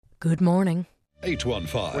Good morning.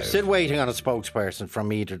 815. We're still waiting on a spokesperson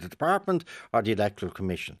from either the department or the Electoral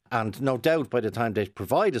Commission. And no doubt by the time they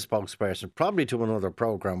provide a spokesperson, probably to another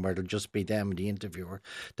programme where it'll just be them and the interviewer,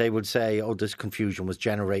 they would say, oh, this confusion was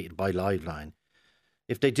generated by Liveline.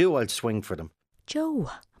 If they do, I'll swing for them.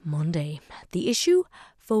 Joe, Monday. The issue?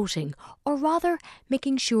 Voting. Or rather,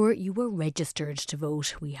 making sure you were registered to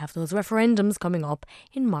vote. We have those referendums coming up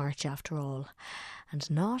in March after all. And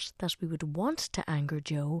not that we would want to anger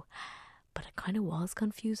Joe, but it kind of was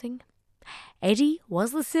confusing. Eddie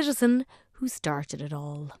was the citizen who started it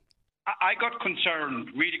all. I got concerned,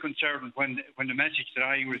 really concerned, when the message that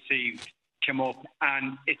I received came up,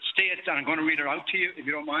 and it states, and I'm going to read it out to you if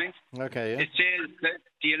you don't mind. Okay, yeah. It says that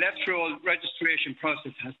the electoral registration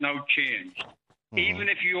process has now changed. Mm-hmm. Even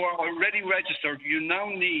if you are already registered, you now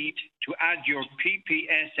need to add your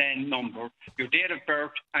PPSN number, your date of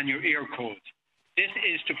birth and your ear code. This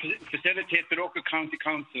is to facilitate the local county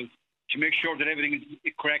councils to make sure that everything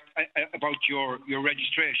is correct about your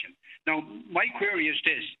registration. Now, my query is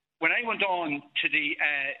this. When I went on to the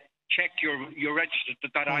check your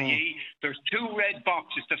registered.ie, there's two red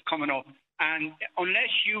boxes that's coming up. And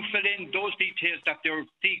unless you fill in those details that they're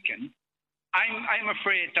seeking, I'm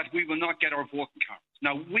afraid that we will not get our voting cards.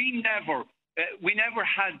 Now, we never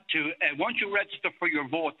had to, once you register for your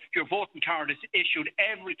vote, your voting card is issued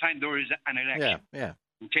every time there is an election. Yeah.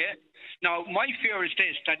 Okay? Now, my fear is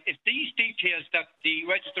this, that if these details that the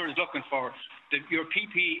register is looking for, your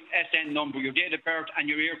PPSN number, your date of birth and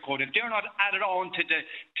your ear code, if they're not added on to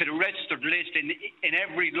the registered list in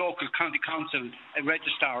every local county council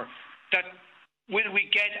registrar, that will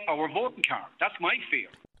we get our voting card? That's my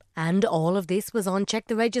fear. And all of this was on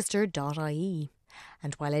checktheregister.ie.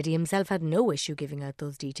 And while Eddie himself had no issue giving out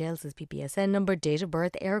those details, his PPSN number, date of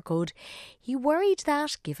birth, air code, he worried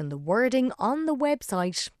that, given the wording on the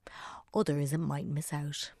website, others might miss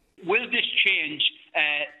out. Will this change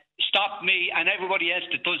stop me and everybody else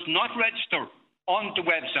that does not register on the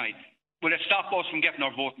website? Will it stop us from getting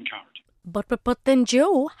our voting card? But then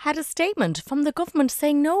Joe had a statement from the government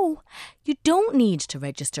saying no, you don't need to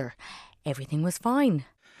register. Everything was fine.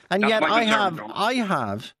 And yet I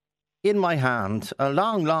have in my hand a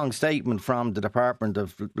long statement from the Department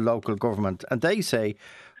of Local Government, and they say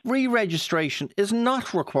re-registration is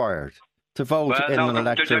not required to vote in an electoral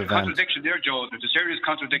event. There's a contradiction there, Joe. There's a serious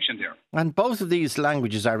contradiction there. And both of these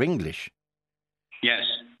languages are English. Yes.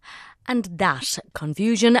 And that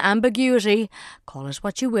confusion, ambiguity, call it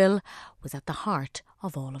what you will, was at the heart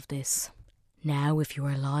of all of this. Now, if you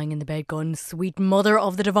are lying in the bed going, sweet mother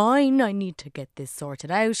of the divine, I need to get this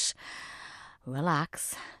sorted out,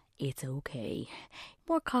 relax, it's okay.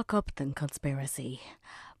 More cock-up than conspiracy.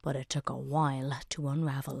 But it took a while to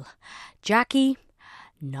unravel. Jackie,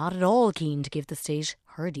 not at all keen to give the state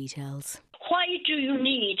her details. Why do you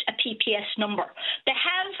need a PPS number? They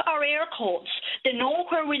have our air codes. They know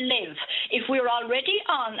where we live. If we're already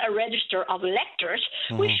on a register of electors,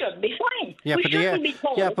 we should be fine. Yeah, we shouldn't be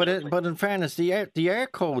told. Yeah, but in fairness, the air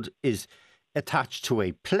code is attached to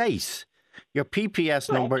a place. Your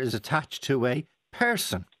PPS number is attached to a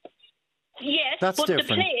person. Yes, that's but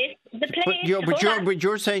different. But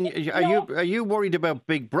you're saying, are you worried about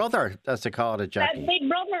Big Brother, as they call it, Jackie? Big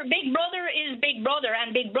Brother is Big Brother,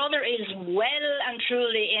 and Big Brother is well and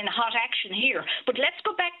truly in hot action here. But let's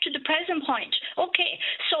go back to the present point. Okay,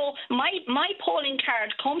 so my polling card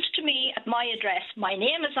comes to me at my address. My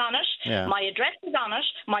name is on it, my address is on it,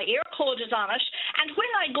 my ear code is on it, and when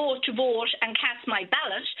I go to vote and cast my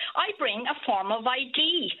ballot, I bring a form of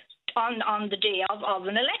ID on the day of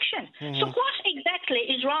an election. So what exactly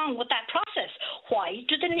is wrong with that process? Why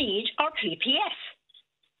do they need our PPS?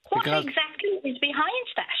 What exactly is behind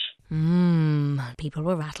that? People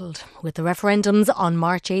were rattled. With the referendums on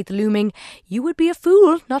March 8th looming, you would be a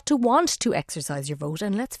fool not to want to exercise your vote.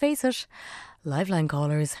 And let's face it, Liveline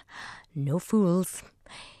callers, no fools.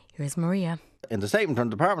 Here's Maria. In the statement from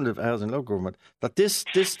the Department of Housing and Local Government, that this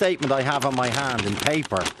statement I have on my hand in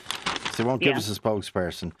paper, so they won't give us a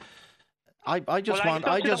spokesperson. I just want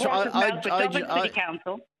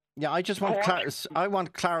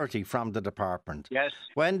clarity from the department. Yes.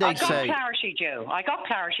 When they say clarity, Joe. I got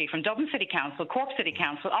clarity from Dublin City Council, Cork City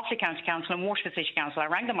Council, Offaly County Council and Waterford City Council. I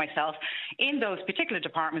rang them myself in those particular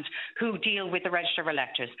departments who deal with the register of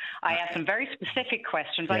electors. I asked them very specific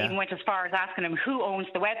questions. I even went as far as asking them who owns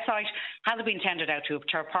the website. Has it been tendered out to a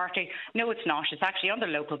third party? No, it's not. It's actually under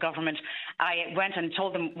local government. I went and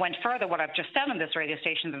went further what I've just said on this radio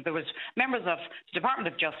station, that there was members of the Department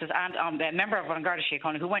of Justice and a member of An Garda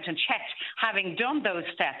Síochána who went and checked, having done those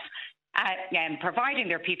steps, and providing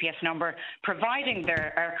their PPS number, providing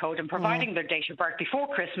their air code, and providing their date of birth before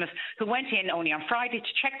Christmas, who went in only on Friday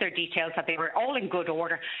to check their details, that they were all in good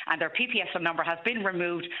order, and their PPS number has been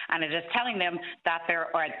removed, and it is telling them that their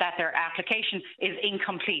application is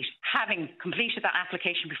incomplete, having completed that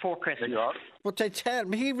application before Christmas. But they tell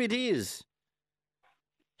me, here it is.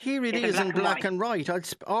 Here it is in black and white.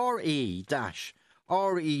 It's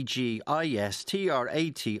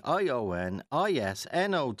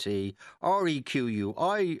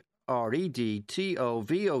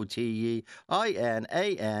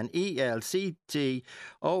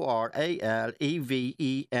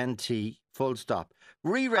full stop.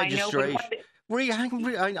 Re-registration. Maria,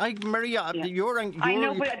 your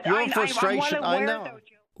frustration, I know.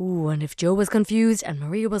 Ooh, and if Joe was confused and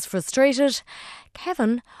Maria was frustrated,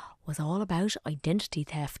 Kevin was all about identity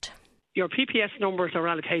theft. Your PPS numbers are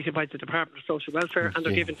allocated by the Department of Social Welfare and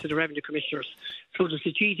they're given to the Revenue Commissioners. So there's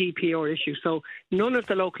a GDPR issue. So none of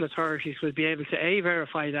the local authorities will be able to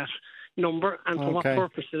verify that number, and for what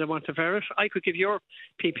purpose do they want to verify it? I could give your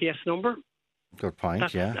PPS number. Good point,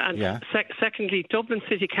 Secondly, Dublin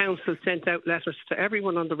City Council sent out letters to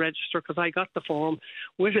everyone on the register, because I got the form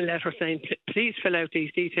with a letter saying, please fill out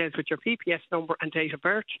these details with your PPS number and date of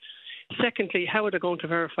birth. Secondly, how are they going to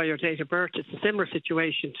verify your date of birth? It's a similar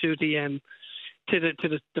situation to the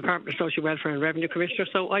Department of Social Welfare and Revenue Commissioner.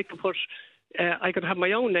 So I could have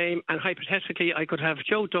my own name, and hypothetically I could have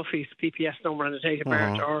Joe Duffy's PPS number and a date of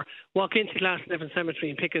birth, or walk into Glasnevin Cemetery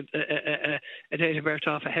and pick a date of birth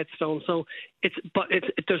off a headstone. So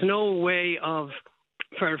there's no way of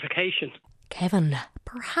verification. Kevin,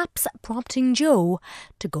 perhaps prompting Joe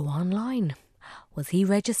to go online. Was he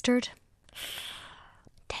registered?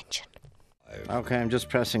 Tension. Okay, I'm just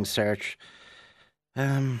pressing search.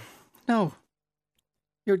 No.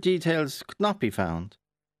 Your details could not be found.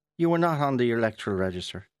 You were not on the electoral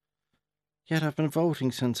register. Yet I've been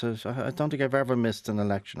voting since I don't think I've ever missed an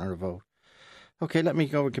election or a vote. Okay, let me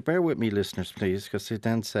go. Bear with me, listeners, please, because they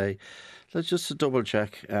then say, let's just double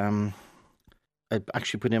check. I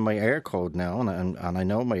actually put in my air code now, and I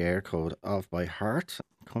know my air code off by heart.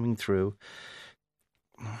 Coming through.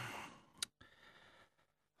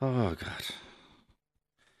 Oh, God.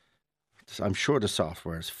 I'm sure the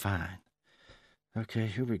software is fine. Okay,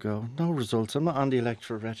 here we go. No results. I'm not on the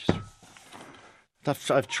electoral register.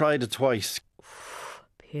 I've tried it twice.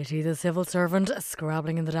 Pity the civil servant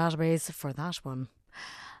scrabbling in the database for that one.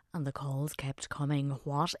 And the calls kept coming.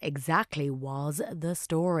 What exactly was the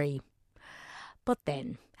story? But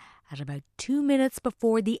then, at about 2 minutes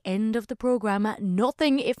before the end of the programme,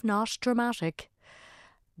 nothing if not dramatic.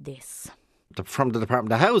 This. From the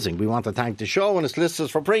Department of Housing, we want to thank the show and its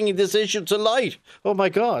listeners for bringing this issue to light. Oh my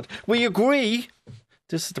God. We agree.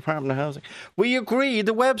 This is Department of Housing. We agree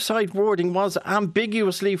the website wording was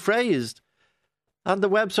ambiguously phrased. And the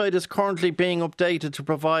website is currently being updated to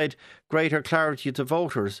provide greater clarity to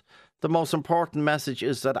voters. The most important message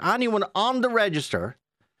is that anyone on the register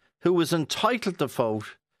who is entitled to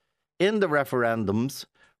vote in the referendums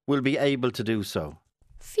will be able to do so.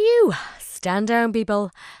 Phew! Stand down,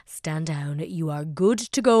 people. Stand down. You are good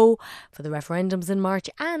to go for the referendums in March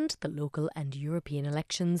and the local and European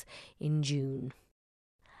elections in June.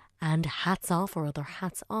 And hats off, or other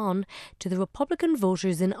hats on, to the Republican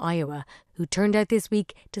voters in Iowa who turned out this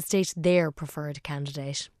week to state their preferred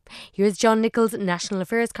candidate. Here's John Nichols, National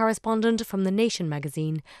Affairs Correspondent from The Nation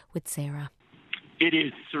magazine, with Sarah. It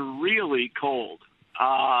is surreally cold.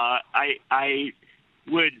 I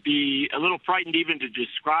would be a little frightened even to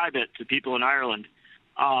describe it to people in Ireland.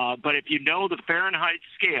 But if you know the Fahrenheit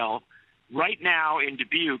scale, right now in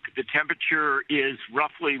Dubuque, the temperature is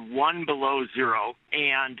roughly 1 below zero.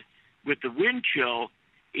 And with the wind chill,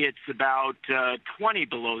 it's about 20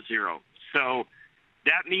 below zero. So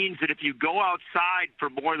that means that if you go outside for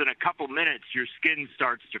more than a couple minutes, your skin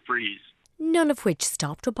starts to freeze. None of which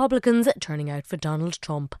stopped Republicans turning out for Donald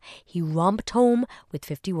Trump. He romped home with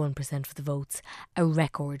 51% of the votes, a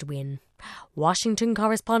record win. Washington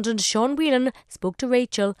correspondent Sean Whelan spoke to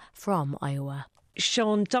Rachel from Iowa.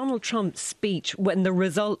 Sean, Donald Trump's speech, when the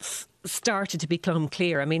results started to become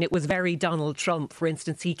clear, I mean, it was very Donald Trump. For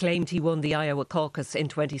instance, he claimed he won the Iowa caucus in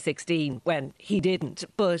 2016 when he didn't.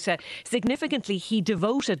 But significantly, he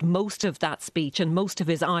devoted most of that speech and most of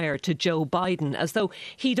his ire to Joe Biden, as though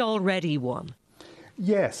he'd already won.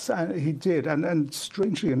 Yes, he did. And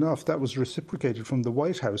strangely enough, that was reciprocated from the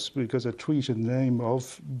White House, because a tweet in the name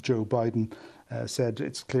of Joe Biden said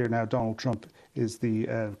it's clear now Donald Trump is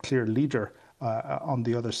the clear leader on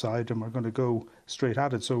the other side, and we're going to go straight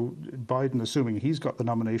at it. So Biden, assuming he's got the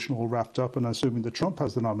nomination all wrapped up, and assuming that Trump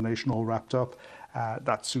has the nomination all wrapped up,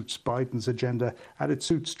 that suits Biden's agenda, and it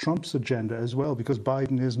suits Trump's agenda as well, because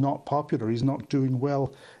Biden is not popular. He's not doing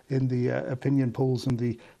well in the opinion polls and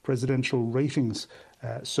the presidential ratings.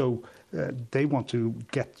 So they want to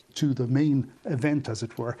get to the main event, as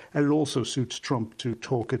it were. And it also suits Trump to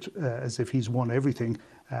talk it as if he's won everything,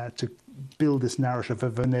 to build this narrative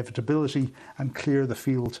of inevitability and clear the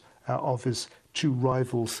field of his two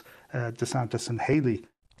rivals, DeSantis and Haley.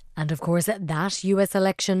 And of course, that US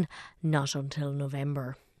election, not until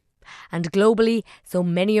November. And globally, so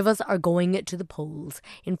many of us are going to the polls.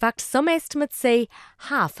 In fact, some estimates say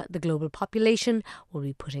half the global population will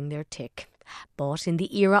be putting their tick. But in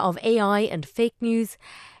the era of AI and fake news,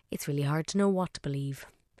 it's really hard to know what to believe.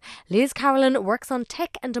 Liz Carolyn works on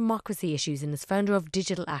tech and democracy issues and is founder of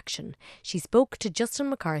Digital Action. She spoke to Justin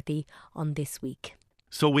McCarthy on This Week.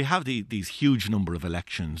 So we have these huge number of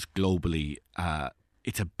elections globally.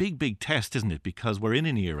 It's a big test, isn't it? Because we're in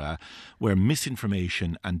an era where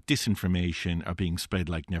misinformation and disinformation are being spread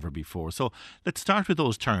like never before. So let's start with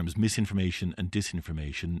those terms, misinformation and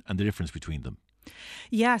disinformation, and the difference between them.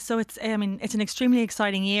 Yeah, so it's an extremely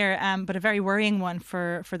exciting year, but a very worrying one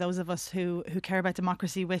for those of us who care about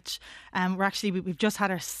democracy, which we've just had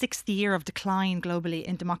our 6th year of decline globally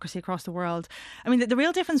in democracy across the world. I mean, the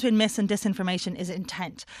real difference between mis and disinformation is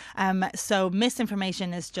intent. So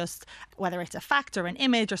misinformation is just whether it's a fact or an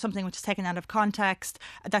image or something which is taken out of context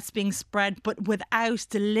that's being spread, but without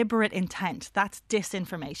deliberate intent. That's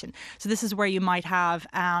disinformation. So this is where you might have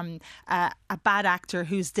a bad actor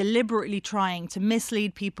who's deliberately trying to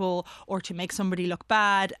mislead people or to make somebody look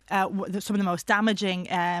bad. Some of the most damaging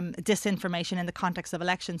disinformation in the context of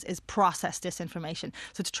elections is process disinformation.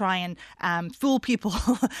 So to try and fool people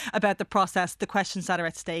about the process, the questions that are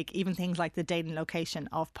at stake, even things like the date and location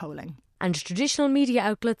of polling. And traditional media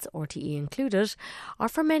outlets, RTE included, are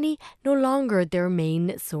for many no longer their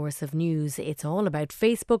main source of news. It's all about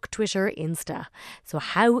Facebook, Twitter, Insta. So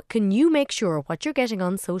how can you make sure what you're getting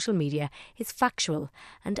on social media is factual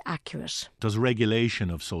and accurate? Does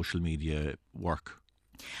regulation of social media work?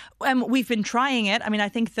 We've been trying it. I mean, I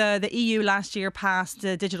think the EU last year passed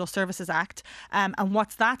the Digital Services Act. And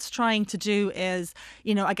what that's trying to do is,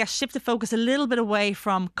 I guess, shift the focus a little bit away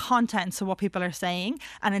from content, so what people are saying,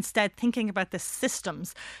 and instead thinking about the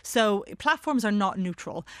systems. So platforms are not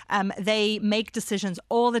neutral. They make decisions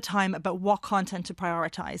all the time about what content to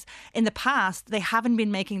prioritise. In the past, they haven't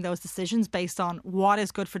been making those decisions based on what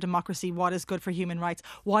is good for democracy, what is good for human rights,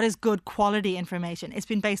 what is good quality information. It's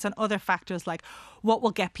been based on other factors like what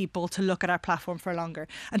will get people to look at our platform for longer.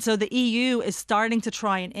 And so the EU is starting to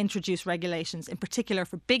try and introduce regulations, in particular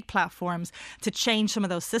for big platforms, to change some of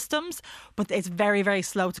those systems. But it's very, very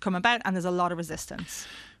slow to come about, and there's a lot of resistance.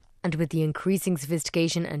 And with the increasing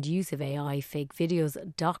sophistication and use of AI, fake videos,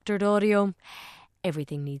 doctored audio,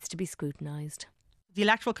 everything needs to be scrutinised. The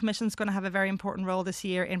Electoral Commission is going to have a very important role this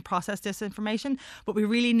year in process disinformation, but we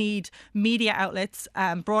really need media outlets,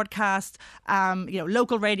 broadcast,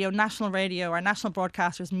 local radio, our national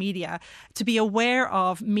broadcasters, media, to be aware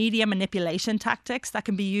of media manipulation tactics that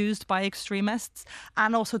can be used by extremists,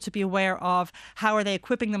 and also to be aware of how are they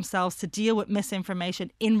equipping themselves to deal with misinformation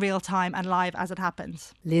in real time and live as it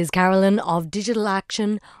happens. Liz Carolyn of Digital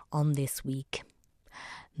Action on This Week.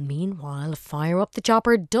 Meanwhile, fire up the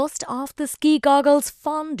chopper, dust off the ski goggles,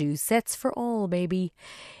 fondue sets for all, baby.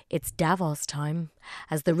 It's Davos time,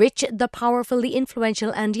 as the rich, the powerful, the influential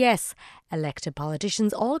and, yes, elected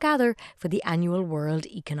politicians all gather for the annual World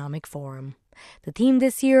Economic Forum. The theme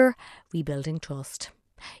this year, Rebuilding Trust.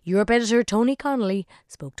 Europe editor Tony Connolly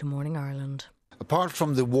spoke to Morning Ireland. Apart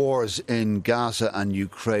from the wars in Gaza and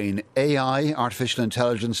Ukraine, AI, artificial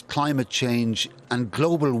intelligence, climate change and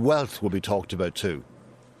global wealth will be talked about too.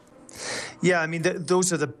 Yeah, I mean,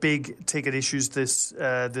 those are the big ticket issues this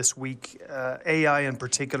week. AI in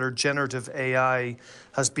particular, generative AI,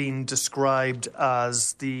 has been described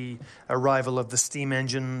as the arrival of the steam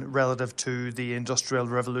engine relative to the Industrial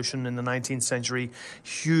Revolution in the 19th century.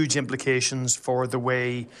 Huge implications for the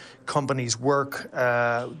way companies work,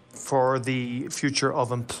 for the future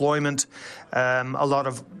of employment. A lot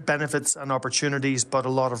of benefits and opportunities, but a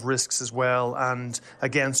lot of risks as well. And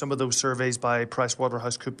again, some of those surveys by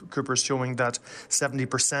PricewaterhouseCoopers showing that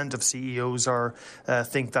 70% of CEOs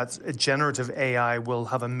think that generative AI will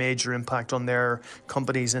have a major impact on their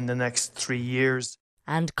companies in the next 3 years.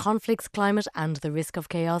 And conflicts, climate and the risk of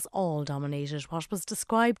chaos all dominated what was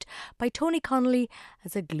described by Tony Connolly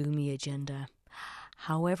as a gloomy agenda.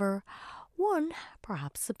 However, one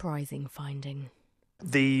perhaps surprising finding.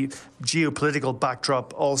 The geopolitical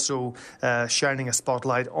backdrop also shining a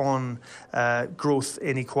spotlight on growth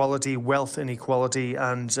inequality, wealth inequality,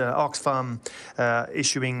 and Oxfam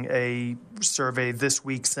issuing a survey this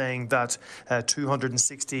week saying that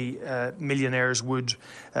 260 millionaires would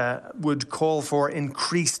call for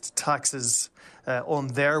increased taxes on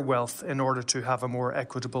their wealth in order to have a more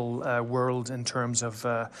equitable world in terms of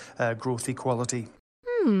growth equality.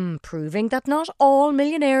 Proving that not all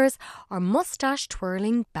millionaires are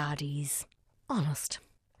moustache-twirling baddies. Honest.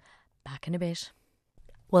 Back in a bit.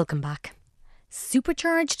 Welcome back.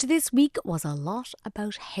 Supercharged this week was a lot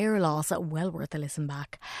about hair loss, well worth a listen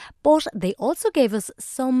back. But they also gave us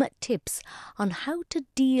some tips on how to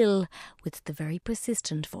deal with the very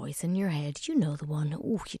persistent voice in your head. You know the one.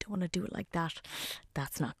 Oh, you don't want to do it like that.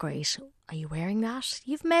 That's not great. Are you wearing that?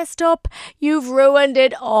 You've messed up. You've ruined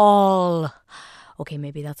it all. Okay,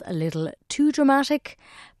 maybe that's a little too dramatic,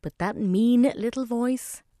 but that mean little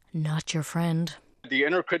voice, not your friend. The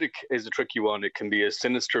inner critic is a tricky one. It can be a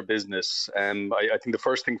sinister business. I think the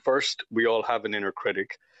first thing first, we all have an inner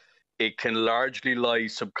critic. It can largely lie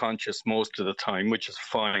subconscious most of the time, which is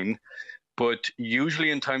fine. But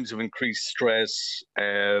usually in times of increased stress,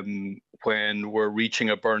 when we're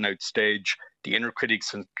reaching a burnout stage, the inner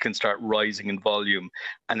critics can start rising in volume.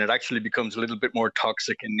 And it actually becomes a little bit more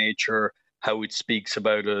toxic in nature. How it speaks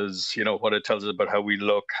about us, what it tells us about how we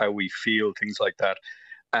look, how we feel, things like that.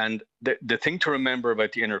 And the thing to remember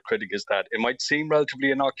about the inner critic is that it might seem relatively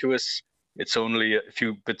innocuous. It's only a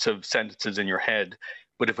few bits of sentences in your head.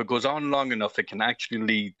 But if it goes on long enough, it can actually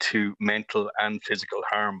lead to mental and physical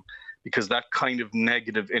harm, because that kind of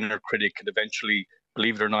negative inner critic could eventually,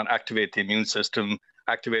 believe it or not, activate the immune system,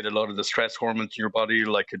 activate a lot of the stress hormones in your body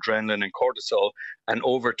like adrenaline and cortisol. And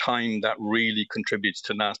over time, that really contributes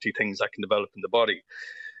to nasty things that can develop in the body.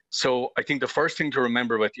 So I think the first thing to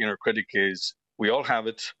remember about the inner critic is we all have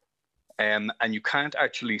it, and you can't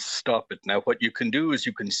actually stop it. Now, what you can do is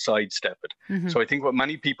you can sidestep it. Mm-hmm. So I think what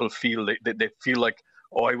many people feel, they feel like,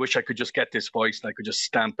 oh, I wish I could just get this voice and I could just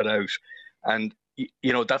stamp it out. And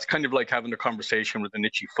that's kind of like having a conversation with an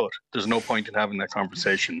itchy foot. There's no point in having that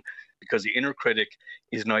conversation, because the inner critic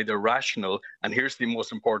is neither rational, and here's the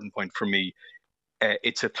most important point for me,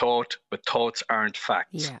 it's a thought, but thoughts aren't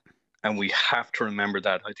facts. Yeah. And we have to remember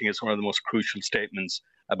that. I think it's one of the most crucial statements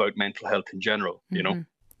about mental health in general,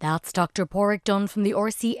 That's Dr. Porrick Dunn from the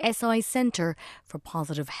RCSI Centre for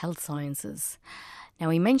Positive Health Sciences. Now,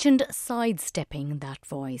 he mentioned sidestepping that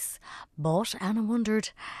voice, but Anna wondered,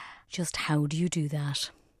 just how do you do that?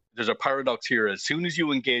 There's a paradox here. As soon as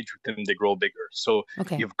you engage with them, they grow bigger. So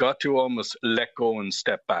You've got to almost let go and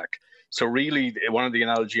step back. So really, one of the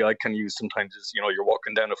analogy I can use sometimes is, you're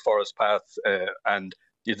walking down a forest path and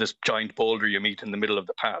there's this giant boulder you meet in the middle of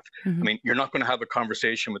the path. Mm-hmm. I mean, you're not going to have a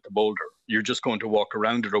conversation with the boulder. You're just going to walk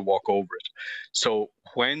around it or walk over it. So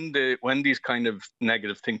when these kind of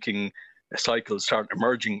negative thinking cycles start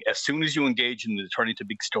emerging, as soon as you engage in them, they turn into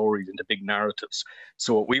big stories, into big narratives.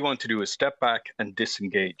 So what we want to do is step back and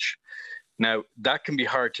disengage. Now, that can be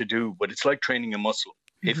hard to do, but it's like training a muscle.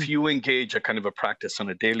 If you engage a kind of a practice on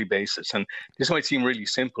a daily basis, and this might seem really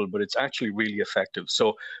simple, but it's actually really effective.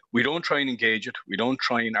 So we don't try and engage it. We don't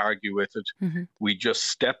try and argue with it. Mm-hmm. We just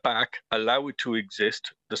step back, allow it to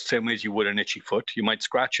exist the same way as you would an itchy foot. You might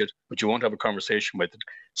scratch it, but you won't have a conversation with it.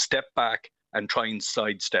 Step back and try and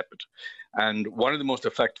sidestep it. And one of the most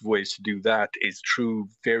effective ways to do that is through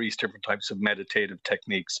various different types of meditative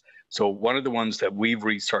techniques. So one of the ones that we've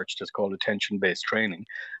researched is called attention-based training.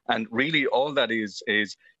 And really all that is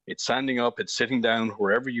it's standing up, it's sitting down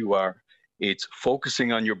wherever you are, it's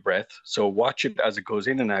focusing on your breath. So watch it as it goes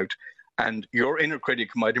in and out. And your inner critic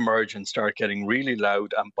might emerge and start getting really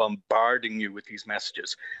loud and bombarding you with these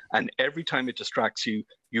messages. And every time it distracts you,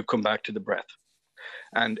 you come back to the breath.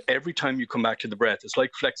 And every time you come back to the breath, it's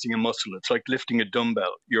like flexing a muscle. It's like lifting a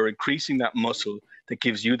dumbbell. You're increasing that muscle that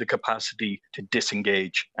gives you the capacity to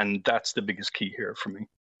disengage. And that's the biggest key here for me.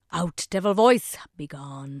 Out, devil voice, be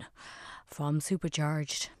gone. From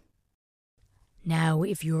Supercharged. Now,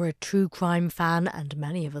 if you're a true crime fan, and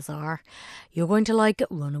many of us are, you're going to like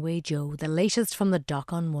Runaway Joe, the latest from the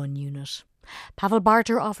Doc on One unit. Pavel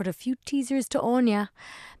Barter offered a few teasers to Anya,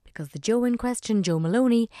 because the Joe in question, Joe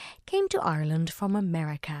Maloney, came to Ireland from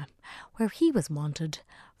America, where he was wanted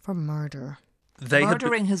for murder.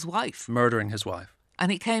 Murdering his wife. Murdering his wife.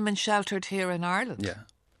 And he came and sheltered here in Ireland. Yeah.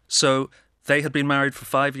 So they had been married for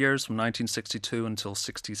 5 years, from 1962 until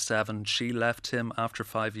 67. She left him after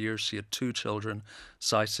 5 years. She had 2 children,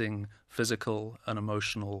 citing physical and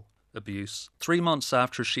emotional abuse. 3 months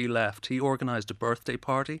after she left, he organised a birthday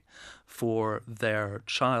party for their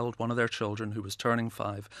child, one of their children, who was turning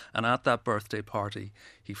 5. And at that birthday party,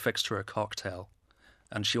 he fixed her a cocktail.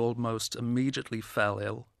 And she almost immediately fell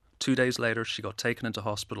ill. 2 days later, she got taken into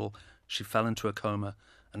hospital. She fell into a coma.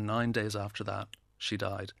 And 9 days after that, she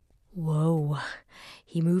died. Whoa.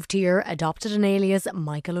 He moved here, adopted an alias,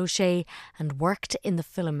 Michael O'Shea, and worked in the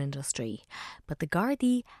film industry. But the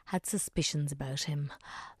Gardaí had suspicions about him.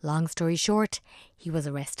 Long story short, he was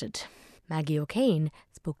arrested. Maggie O'Kane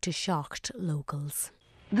spoke to shocked locals.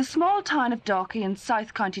 The small town of Dalkey in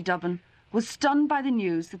South County Dublin was stunned by the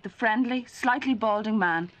news that the friendly, slightly balding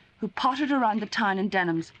man who pottered around the town in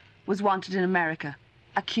denims was wanted in America,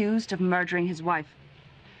 accused of murdering his wife.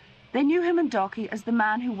 They knew him in Dalkey as the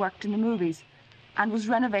man who worked in the movies and was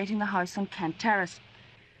renovating the house on Kent Terrace.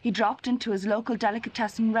 He dropped into his local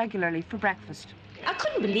delicatessen regularly for breakfast. I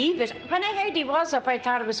couldn't believe it. When I heard he was up, I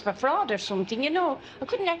thought it was for fraud or something, you know. I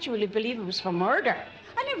couldn't actually believe it was for murder.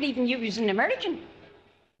 I never even knew he was an American.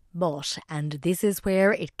 But, and this is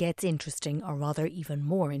where it gets interesting, or rather even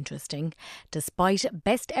more interesting, despite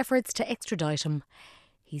best efforts to extradite him,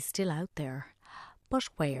 he's still out there. But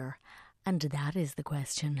where? And that is the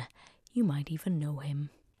question. You might even know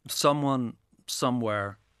him. Someone,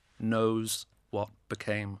 somewhere, knows what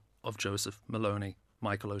became of Joseph Maloney,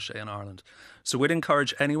 Michael O'Shea in Ireland. So we'd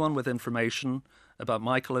encourage anyone with information about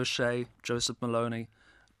Michael O'Shea, Joseph Maloney,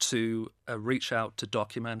 to reach out to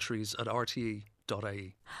documentaries at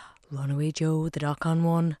rte.ie. Runaway Joe, the doc on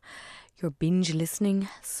one. Your binge listening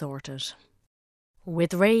sorted.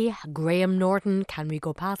 With Ray, Graham Norton, can we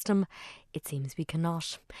go past him? It seems we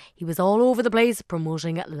cannot. He was all over the place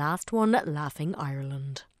promoting Last One Laughing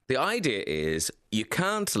Ireland. The idea is you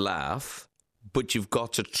can't laugh, but you've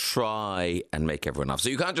got to try and make everyone laugh. So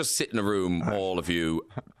you can't just sit in a room, all of you,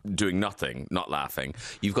 doing nothing, not laughing.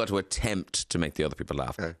 You've got to attempt to make the other people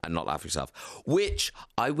laugh and not laugh yourself, which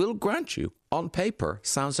I will grant you, on paper,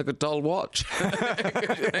 sounds like a dull watch.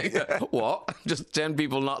 What? Just 10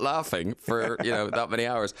 people not laughing for, that many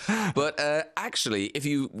hours. But actually, if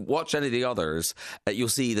you watch any of the others, you'll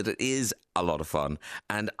see that it is a lot of fun.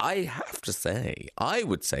 And I have to say, I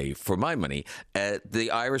would say, for my money,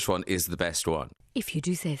 the Irish one is the best one. If you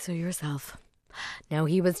do say so yourself. Now,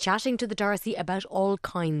 he was chatting to the Darcy about all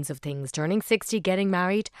kinds of things, turning 60, getting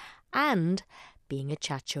married, and being a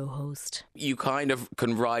chat show host. You kind of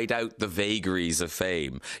can ride out the vagaries of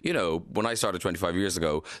fame. When I started 25 years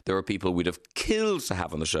ago, there were people we'd have killed to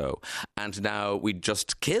have on the show, and now we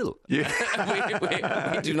just kill.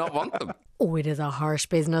 Yeah. we do not want them. Oh, it is a harsh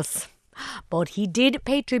business. But he did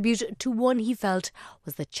pay tribute to one he felt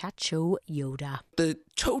was the chat show Yoda. The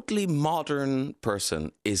totally modern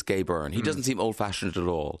person is Gay Byrne. He doesn't seem old-fashioned at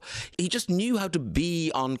all. He just knew how to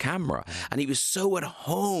be on camera, and he was so at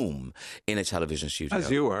home in a television studio.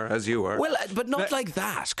 As you were. Well, but not like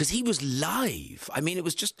that, because he was live. I mean,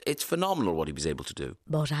 it's phenomenal what he was able to do.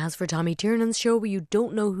 But as for Tommy Tiernan's show, where you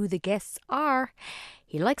don't know who the guests are,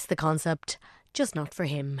 he likes the concept, just not for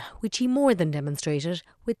him, which he more than demonstrated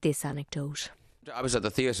with this anecdote. I was at the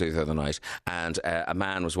theatre the other night, and a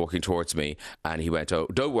man was walking towards me, and he went, "Oh,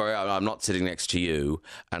 don't worry, I'm not sitting next to you."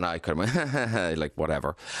 And I kind of went, like,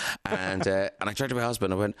 whatever. And I turned to my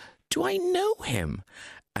husband, and I went, "Do I know him?"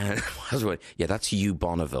 And my husband went, "Yeah, that's Hugh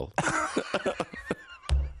Bonneville."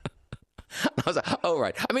 And I was like, "Oh,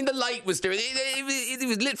 right." I mean, the light was doing it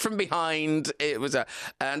was lit from behind. It was and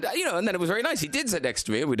then it was very nice. He did sit next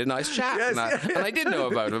to me, and we did a nice chat, and I did know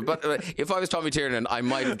about him. But if I was Tommy Tiernan, I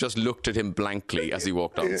might have just looked at him blankly as he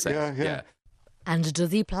walked on set. Yeah. And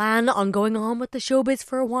does he plan on going on with the showbiz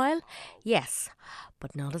for a while? Yes,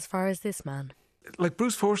 but not as far as this man. Like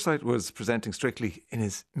Bruce Forsyth was presenting Strictly in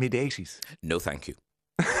his mid-80s. No, thank you.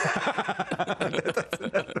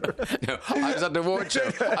 No, I was at an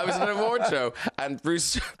award show, and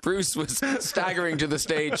Bruce was staggering to the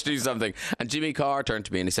stage to do something, and Jimmy Carr turned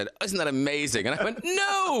to me and he said, "Isn't that amazing?" And I went,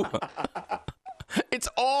 "No, it's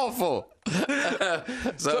awful."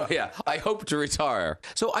 So I hope to retire.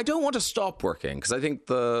 So I don't want to stop working, because I think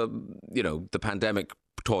the pandemic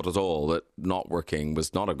taught us all that not working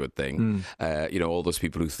was not a good thing. All those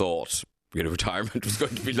people who thought retirement was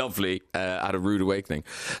going to be lovely had a rude awakening.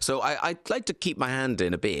 So I'd like to keep my hand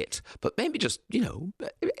in a bit, but maybe just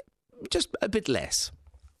a bit less.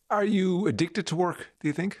 Are you addicted to work, do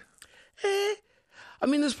you think? I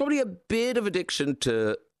mean, there's probably a bit of addiction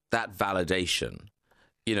to that validation.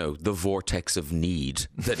 the vortex of need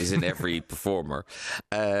that is in every performer.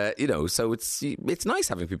 So it's nice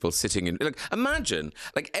having people sitting in. Imagine,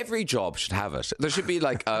 every job should have it. There should be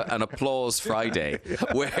an applause Friday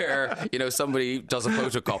where somebody does a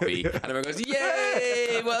photocopy and everyone goes,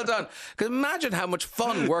 "Yay, well done!" Because imagine how much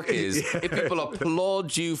fun work is if people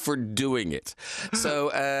applaud you for doing it.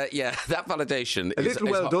 So that validation. A little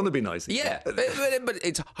well done would be nice. Yeah, but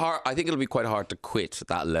it's hard. I think it'll be quite hard to quit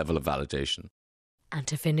that level of validation. And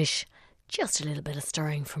to finish, just a little bit of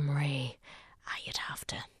stirring from Ray. You'd have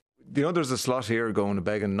to. There's a slot here going to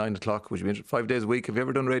Beggan 9 o'clock. Would you be interested? 5 days a week? Have you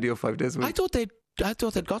ever done radio 5 days a week? I thought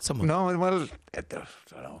they'd got someone. No, well, I don't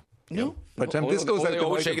know. No. By the time this goes out,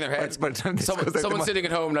 always shaking their heads. Someone sitting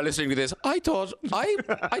at home now listening to this. I thought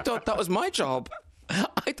that was my job.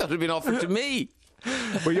 I thought it'd been offered to me.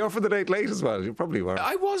 But you're for the date late as well. You probably were.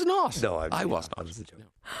 I was not. No, I was not.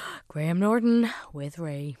 Graham Norton with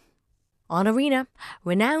Ray. On Arena,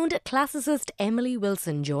 renowned classicist Emily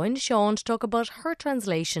Wilson joined Sean to talk about her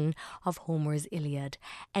translation of Homer's Iliad,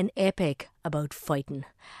 an epic about fighting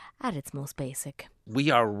at its most basic.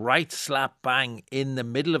 We are right slap bang in the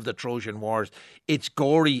middle of the Trojan Wars. It's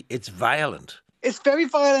gory, it's violent. It's very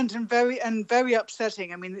violent and very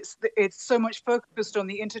upsetting. I mean, it's so much focused on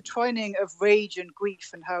the intertwining of rage and grief,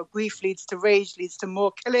 and how grief leads to rage, leads to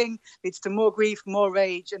more killing, leads to more grief, more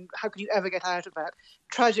rage, and how can you ever get out of that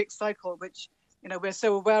tragic cycle, which we're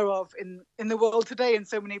so aware of in the world today in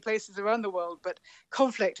so many places around the world. But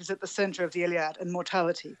conflict is at the centre of the Iliad, and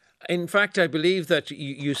mortality. In fact, I believe that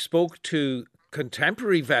you spoke to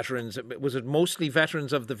contemporary veterans. Was it mostly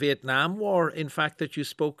veterans of the Vietnam War, in fact, that you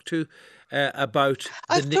spoke to about?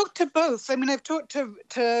 I've talked to both. I mean, I've talked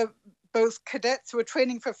to both cadets who are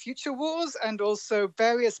training for future wars, and also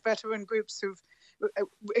various veteran groups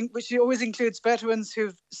which always includes veterans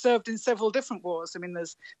who've served in several different wars. I mean,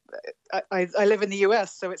 I live in the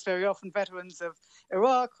US, so it's very often veterans of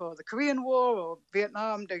Iraq or the Korean War or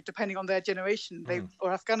Vietnam, depending on their generation,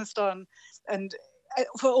 or Afghanistan. And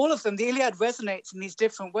for all of them, the Iliad resonates in these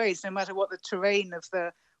different ways, no matter what the terrain of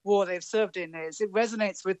the war they've served in is. It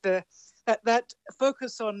resonates with that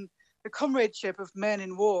focus on the comradeship of men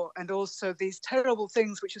in war, and also these terrible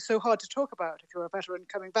things which are so hard to talk about if you're a veteran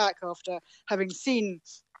coming back after having seen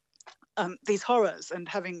these horrors and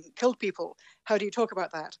having killed people. How do you talk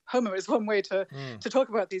about that? Homer is one way to talk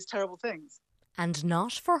about these terrible things. And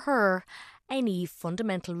not for her any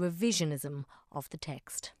fundamental revisionism of the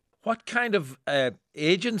text. What kind of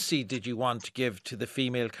agency did you want to give to the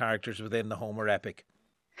female characters within the Homer epic?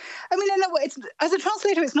 I mean, as a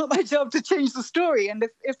translator, it's not my job to change the story. And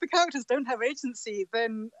if the characters don't have agency,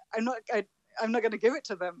 then I'm not going to give it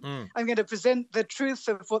to them. I'm going to present the truth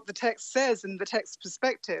of what the text says and the text's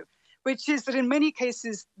perspective, which is that in many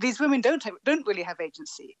cases, these women don't really have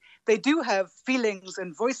agency. They do have feelings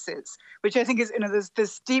and voices, which I think is, there's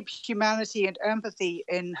this deep humanity and empathy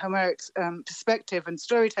in Homeric perspective and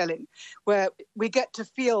storytelling, where we get to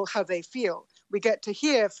feel how they feel. We get to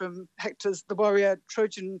hear from the warrior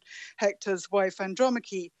Trojan Hector's wife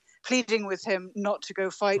Andromache, pleading with him not to go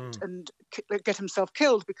fight and get himself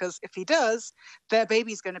killed, because if he does, their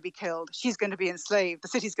baby's going to be killed. She's going to be enslaved. The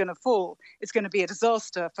city's going to fall. It's going to be a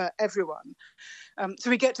disaster for everyone. So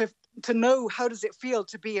we get to know how does it feel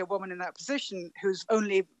to be a woman in that position, whose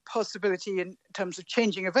only possibility in terms of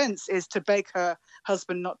changing events is to beg her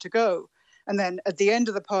husband not to go. And then at the end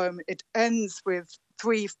of the poem, it ends with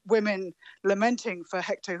 3 women lamenting for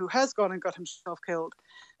Hector, who has gone and got himself killed,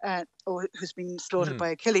 or who's been slaughtered by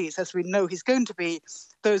Achilles, as we know he's going to be.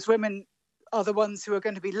 Those women are the ones who are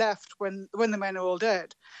going to be left when the men are all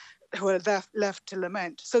dead, who are left to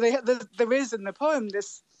lament. So there is in the poem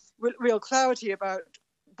this real clarity about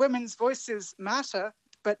women's voices matter,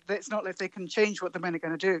 but it's not like they can change what the men are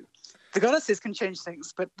going to do. The goddesses can change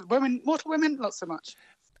things, but the women, mortal women, not so much.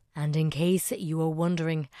 And in case you were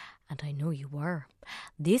wondering, and I know you were,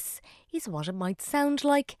 this is what it might sound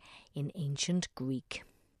like in ancient Greek.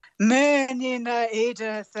 Menina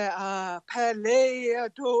eda thea pelea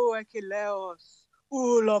do ekileos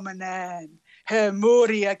ulomanen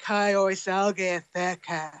hemuria kaios alge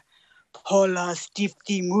theka polas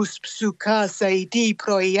difti muspsuka saidi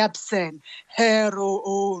proiapsen hero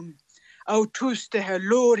on autuste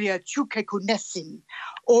heloria chuke kunesin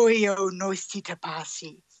oio noisita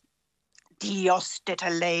pasi Dios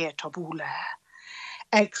detalea tabula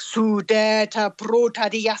exudeta prota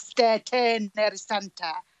diaste tener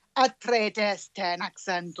santa atredeste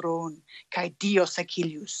naxandron kai Dios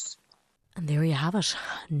Achilles. And there you have it.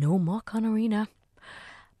 No mock on Arena.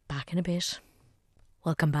 Back in a bit.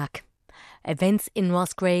 Welcome back. Events in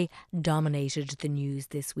Roscrea dominated the news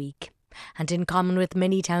this week. And in common with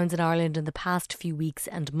many towns in Ireland in the past few weeks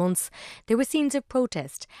and months, there were scenes of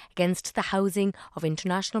protest against the housing of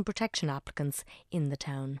international protection applicants in the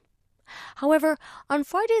town. However, on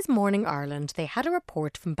Friday's Morning Ireland, they had a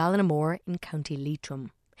report from Ballinamore in County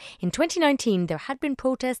Leitrim. In 2019, there had been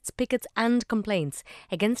protests, pickets and complaints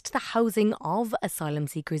against the housing of asylum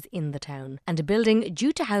seekers in the town, and a building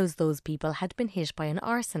due to house those people had been hit by an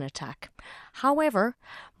arson attack. However,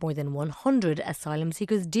 more than 100 asylum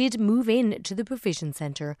seekers did move in to the provision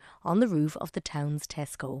centre on the roof of the town's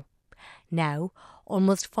Tesco. Now,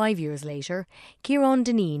 almost 5 years later, Ciarán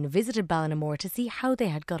Dineen visited Ballinamore to see how they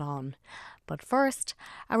had got on. But first,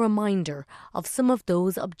 a reminder of some of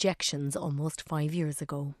those objections almost 5 years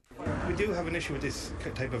ago. We do have an issue with this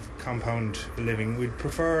type of compound living. We'd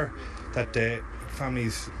prefer that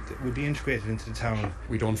families would be integrated into the town.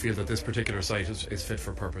 We don't feel that this particular site is fit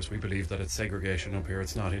for purpose. We believe that it's segregation up here,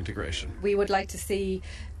 it's not integration. We would like to see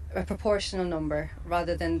a proportional number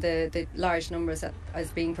rather than the large numbers that is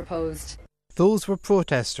being proposed. Those were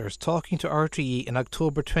protesters talking to RTE in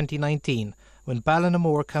October 2019 when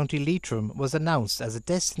Ballinamore, County Leitrim was announced as a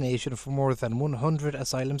destination for more than 100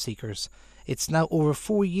 asylum seekers. It's now over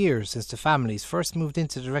 4 years since the families first moved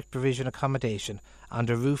into direct provision accommodation on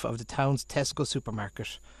the roof of the town's Tesco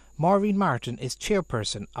supermarket. Maureen Martin is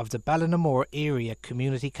chairperson of the Ballinamore Area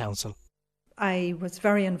Community Council. I was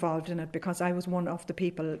very involved in it because I was one of the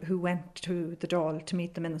people who went to the Dáil to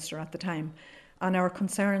meet the minister at the time, and our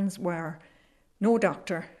concerns were no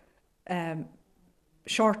doctor,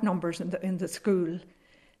 short numbers in the school,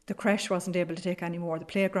 the creche wasn't able to take any more, the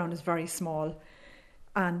playground is very small,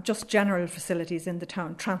 and just general facilities in the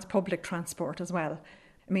town, public transport as well.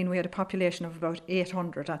 I mean, we had a population of about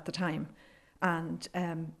 800 at the time, and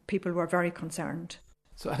people were very concerned.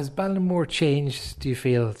 So has Ballinamore changed, do you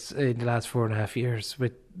feel, in the last 4.5 years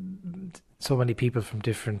with so many people from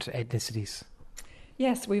different ethnicities?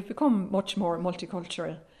 Yes, we've become much more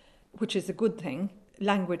multicultural, which is a good thing.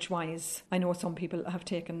 Language-wise, I know some people have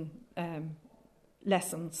taken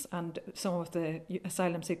lessons, and some of the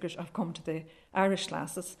asylum seekers have come to the Irish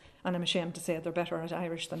classes, and I'm ashamed to say they're better at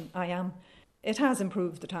Irish than I am. It has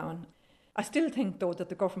improved the town. I still think, though, that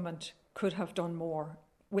the government could have done more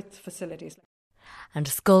with facilities. And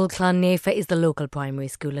Scoil Clonnefa is the local primary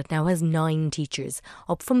school. It now has 9 teachers,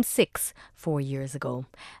 up from 6 4 years ago.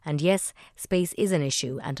 And yes, space is an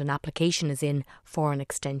issue and an application is in for an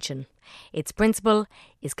extension. Its principal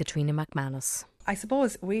is Katrina McManus. I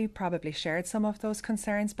suppose we probably shared some of those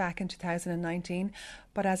concerns back in 2019,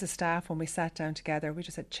 but as a staff, when we sat down together, we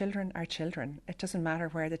just said children are children. It doesn't matter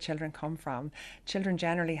where the children come from. Children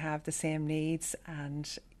generally have the same needs,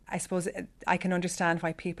 and I suppose I can understand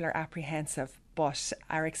why people are apprehensive, but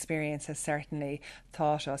our experience has certainly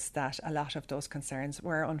taught us that a lot of those concerns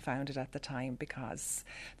were unfounded at the time, because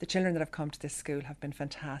the children that have come to this school have been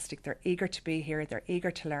fantastic. They're eager to be here, they're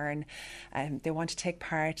eager to learn, and they want to take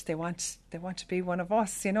part, they want to be one of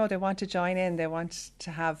us, you know, they want to join in, they want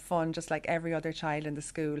to have fun just like every other child in the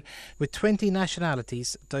school. With 20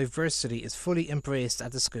 nationalities, diversity is fully embraced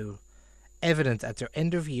at the school, evident at their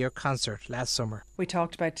end-of-year concert last summer. We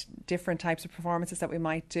talked about different types of performances that we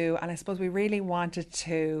might do, and I suppose we really wanted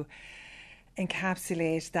to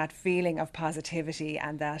encapsulate that feeling of positivity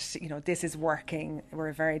and that, you know, this is working. We're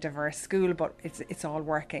a very diverse school, but it's all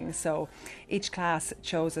working. So each class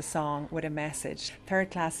chose a song with a message.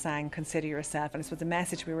 Third class sang Consider Yourself, and I suppose the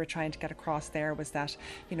message we were trying to get across there was that,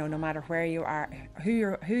 you know, no matter where you are, who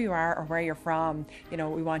you are or where you're from, you know,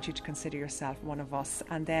 we want you to consider yourself one of us.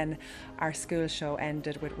 And then our school show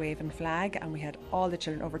ended with Waving Flag, and we had all the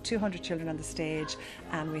children, over 200 children on the stage,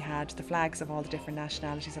 and we had the flags of all the different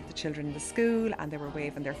nationalities of the children in the school, and they were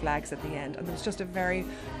waving their flags at the end, and there was just a very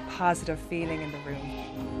positive feeling in the room.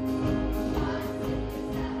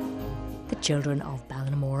 The children of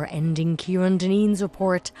Ballinamore ending Ciarán Dineen's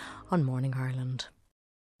report on Morning Ireland.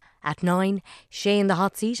 At 9, Shay in the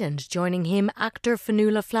hot seat, and joining him, actor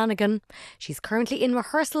Fionnuala Flanagan. She's currently in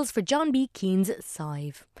rehearsals for John B. Keane's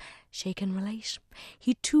Sive. Shay can relate.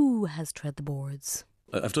 He too has tread the boards.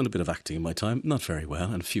 I've done a bit of acting in my time, not very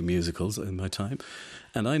well, and a few musicals in my time.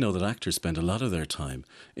 And I know that actors spend a lot of their time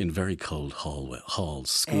in very cold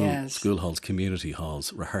halls, school halls, community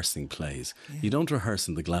halls, rehearsing plays. Yeah. You don't rehearse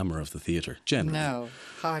in the glamour of the theatre, generally. No,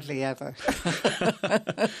 hardly ever.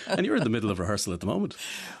 And you're in the middle of rehearsal at the moment.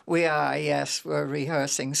 We are, yes. We're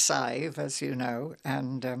rehearsing Sive, as you know,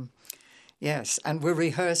 and yes, and we're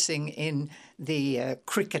rehearsing in the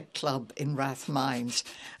cricket club in Rathmines.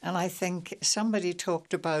 And I think somebody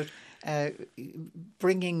talked about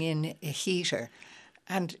bringing in a heater.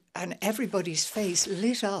 And everybody's face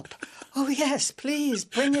lit up. Oh, yes, please,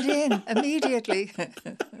 bring it in immediately.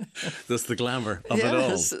 That's the glamour of it all.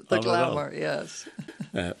 Yes, the glamour, yes.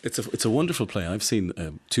 It's a wonderful play. I've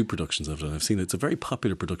seen 2 productions of it. I've seen it's a very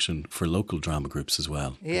popular production for local drama groups as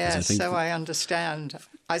well. Yes, so I understand.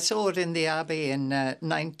 I saw it in the Abbey in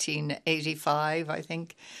 1985, I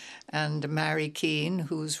think. And Mary Keane,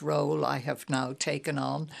 whose role I have now taken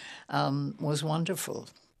on, was wonderful.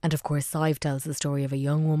 And of course, Sive tells the story of a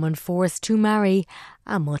young woman forced to marry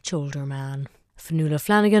a much older man. Fionnuala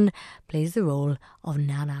Flanagan plays the role of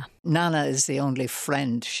Nana. Nana is the only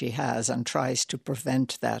friend she has and tries to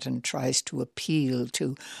prevent that and tries to appeal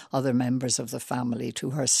to other members of the family, to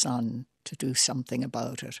her son, to do something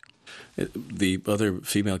about it. The other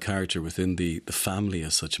female character within the family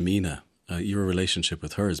as such, Mina, your relationship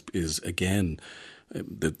with her is again... I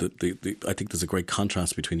think there's a great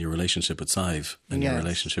contrast between your relationship with Sive and your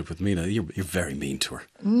relationship with Mina. You're very mean to her.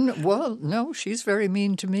 Well, no, she's very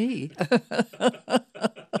mean to me.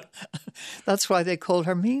 That's why they call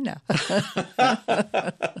her Mina.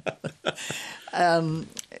 I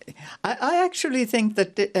actually think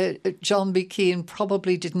that John B. Keane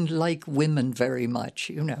probably didn't like women very much,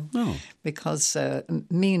 because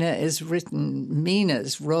Mina's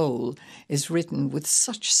role is written with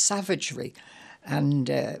such savagery and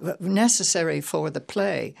necessary for the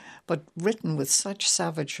play, but written with such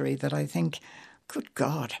savagery that I think, good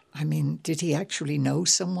God, I mean, did he actually know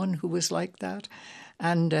someone who was like that?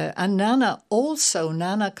 And Nana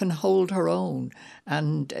can hold her own,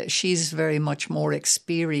 and she's very much more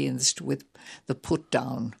experienced with the put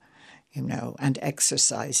down, and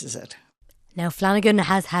exercises it. Now, Flanagan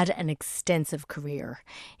has had an extensive career,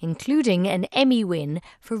 including an Emmy win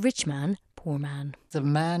for Rich Man, Poor Man. The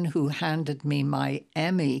man who handed me my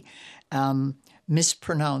Emmy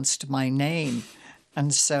mispronounced my name,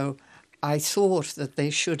 and so I thought that they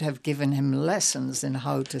should have given him lessons in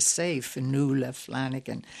how to say Fionnuala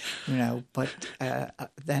Flanagan, but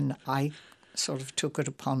then I sort of took it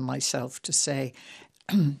upon myself to say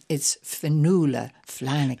it's Fionnuala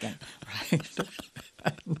Flanagan,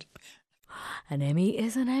 right? An Emmy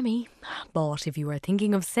is an Emmy, but if you are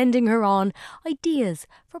thinking of sending her on ideas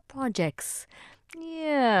for projects,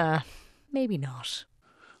 maybe not.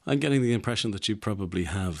 I'm getting the impression that you probably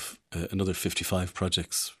have another 55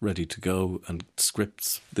 projects ready to go and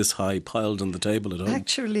scripts this high piled on the table at home.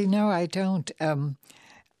 Actually, no, I don't.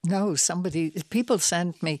 People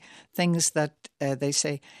send me things that they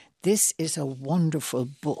say, this is a wonderful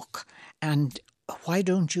book, and why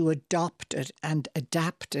don't you adopt it and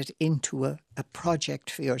adapt it into a project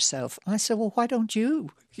for yourself? And I said, well, why don't you?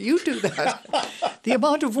 You do that. The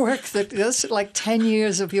amount of work that's like 10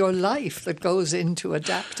 years of your life that goes into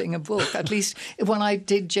adapting a book. At least when I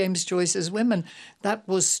did James Joyce's Women,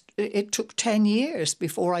 it took 10 years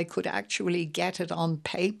before I could actually get it on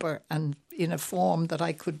paper and in a form that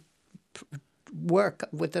I could work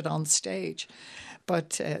with it on stage.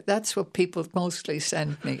 But that's what people mostly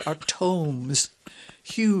send me, are tomes,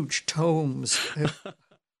 huge tomes.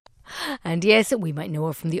 And yes, we might know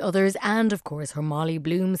her from the others and, of course, her Molly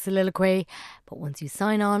Bloom soliloquy. But once you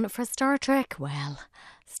sign on for Star Trek, well,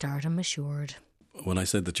 stardom assured. When I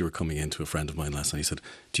said that you were coming in to a friend of mine last night, he said,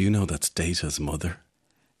 do you know that's Data's mother?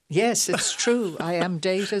 Yes, it's true. I am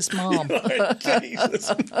Data's mom.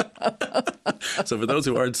 So for those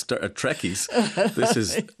who aren't Trekkies,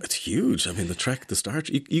 it's huge. I mean, the Star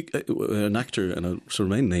Trek, an actor, and I'll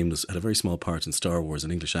remain nameless, had a very small part in Star Wars,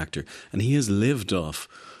 an English actor, and he has lived off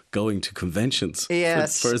going to conventions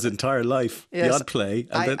for his entire life, the odd play.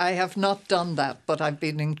 And I have not done that, but I've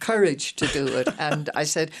been encouraged to do it. And I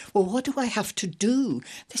said, well, what do I have to do?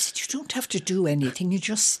 They said, you don't have to do anything. You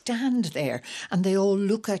just stand there and they all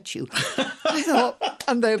look at you. I thought,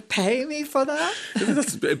 and they pay me for that?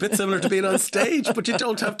 That's a bit similar to being on stage, but you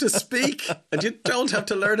don't have to speak and you don't have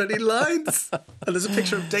to learn any lines. And there's a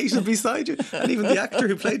picture of Data beside you. And even the actor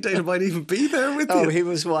who played Data might even be there with you. Oh, he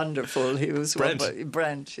was wonderful. He was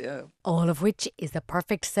Brent. Yeah. All of which is the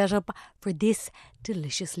perfect setup for this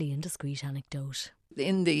deliciously indiscreet anecdote.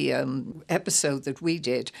 In the episode that we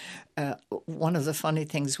did, one of the funny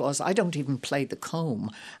things was I don't even play the comb,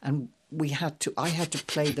 and I had to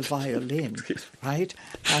play the violin, right?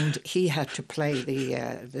 And he had to play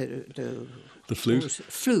the flute.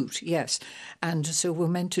 Flute, yes. And so we're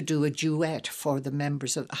meant to do a duet for the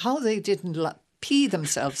members of. How they didn't pee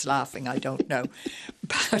themselves laughing, I don't know.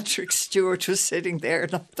 Patrick Stewart was sitting there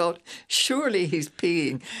and I thought, surely he's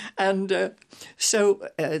peeing. And so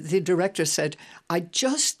the director said, I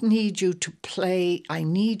need you to play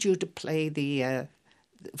the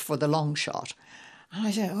for the long shot. And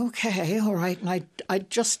I said, okay, all right. And I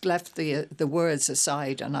just left the words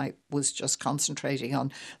aside, and I was just concentrating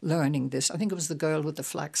on learning this. I think it was the girl with the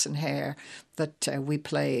flaxen hair that we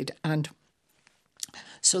played. And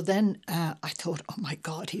so then I thought, oh my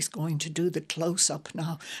God, he's going to do the close-up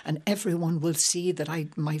now, and everyone will see that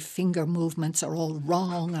my finger movements are all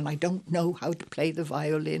wrong and I don't know how to play the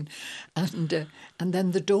violin. And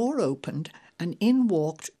then the door opened and in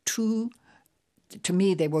walked two, to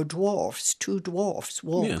me they were dwarfs, two dwarfs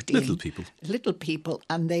walked in. Little people,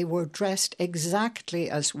 and they were dressed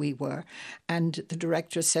exactly as we were. And the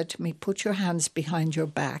director said to me, put your hands behind your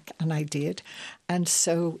back, and I did. And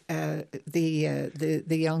so the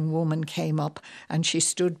young woman came up and she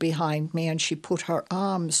stood behind me and she put her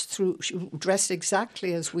arms through, she dressed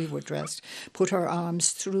exactly as we were dressed, put her arms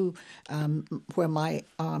through where my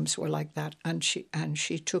arms were like that, and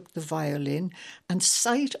she took the violin, and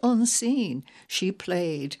sight unseen she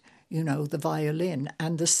played, the violin,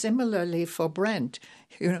 and similarly for Brent,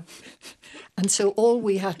 And so all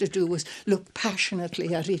we had to do was look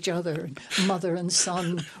passionately at each other, and mother and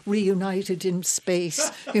son reunited in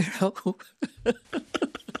space,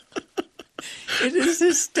 It is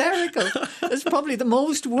hysterical. It's probably the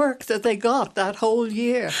most work that they got that whole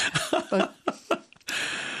year. But,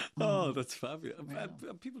 oh, that's fabulous.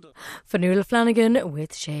 People don't. Fionnuala Flanagan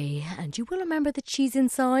with Shay. And you will remember that she's in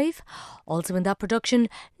Sive. Also in that production,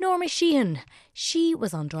 Norma Sheehan. She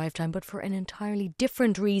was on Drive Time, but for an entirely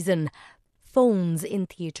different reason. Phones in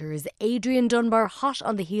theatres. Adrian Dunbar hot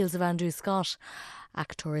on the heels of Andrew Scott.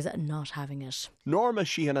 Actors not having it. Norma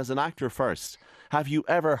Sheehan as an actor first. Have you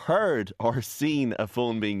ever heard or seen a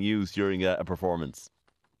phone being used during a performance?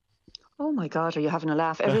 Oh my God, are you having a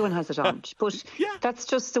laugh? Everyone has it on. But that's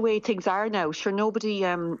just the way things are now. Sure, nobody,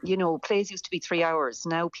 plays used to be 3 hours.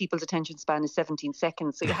 Now people's attention span is 17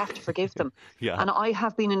 seconds. So you have to forgive them. And I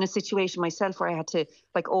have been in a situation myself where I had to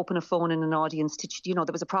open a phone in an audience to, there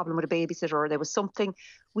was a problem with a babysitter or there was something.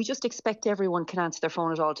 We just expect everyone can answer their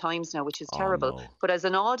phone at all times now, which is terrible. No. But as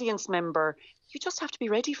an audience member, you just have to be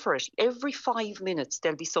ready for it. Every 5 minutes,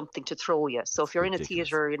 there'll be something to throw you. So if you're in a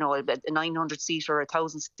theatre, a 900-seater, a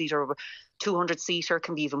 1,000-seater, or 200-seater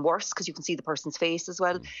can be even worse because you can see the person's face as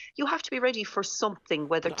well. You have to be ready for something,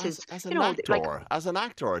 whether it is... As an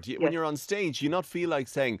actor, when you're on stage, do you not feel like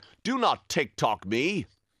saying, do not TikTok me?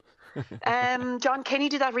 John Kenny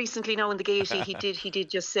did that recently now in the Gaiety. He did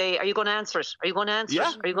just say, are you going to answer it? Are you going to answer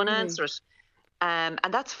it? Are you going to answer it? And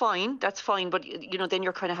that's fine, but then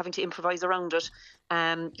you're kind of having to improvise around it.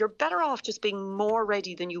 You're better off just being more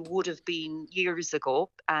ready than you would have been years ago,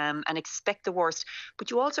 and expect the worst. But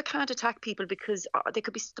you also can't attack people because they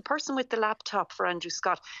could be the person with the laptop for Andrew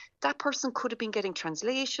Scott. That person could have been getting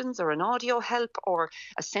translations or an audio help or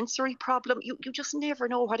a sensory problem. You just never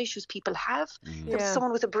know what issues people have. There was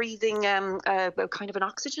someone with a breathing, kind of an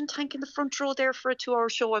oxygen tank in the front row there for a 2-hour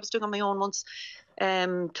show I was doing on my own once.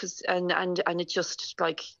 And it just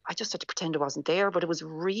I just had to pretend it wasn't there, but it was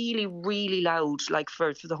really, really loud,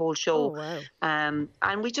 for the whole show. Oh, wow.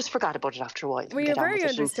 And we just forgot about it after a while. Well, you're very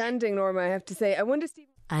understanding, Norma, I have to say. I wonder, Stephen.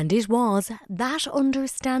 And it was that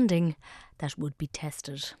understanding that would be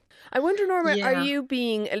tested. I wonder, Norma, are you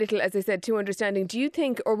being a little, as I said, too understanding? Do you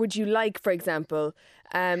think, or would you like, for example,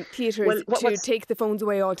 theatres to take the phones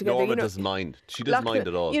away altogether? Norma doesn't mind. She doesn't mind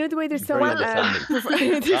at all. The way there's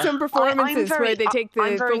some performances where they take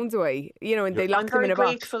the phones away, and they lock them in a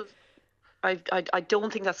box. I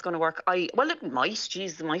don't think that's going to work. It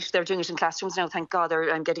might. They're doing it in classrooms now. Thank God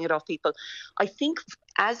I'm getting it off people. I think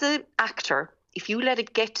as an actor, if you let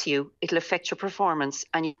it get to you, it'll affect your performance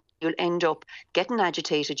and you'll end up getting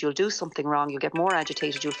agitated. You'll do something wrong. You'll get more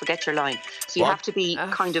agitated. You'll forget your line. So you have to be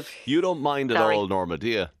kind of... You don't mind at all, Norma, do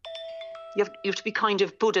you? You have to be kind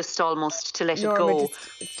of Buddhist almost to let Norma, it go.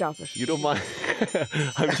 Just stop it. You don't mind.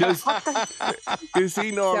 I'm just... You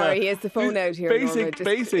see, Norma... Sorry, he has the phone out here, Norma. Just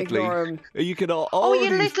basically, you can all... Oh,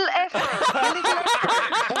 you little effort.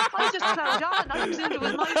 I just plowed on. I assumed it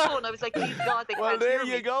was my phone. I was like, please God, they can't hear me. Well, there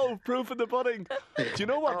you go. Proof of the pudding. Do you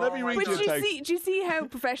know what? Let me read you a text. Do you see how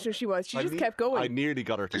professional she was? She just kept going. I nearly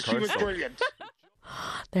got her to curse. She was brilliant.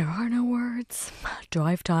 There are no words.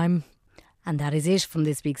 Drive time. And that is it from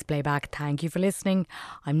this week's Playback. Thank you for listening.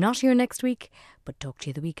 I'm not here next week, but talk to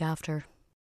you the week after.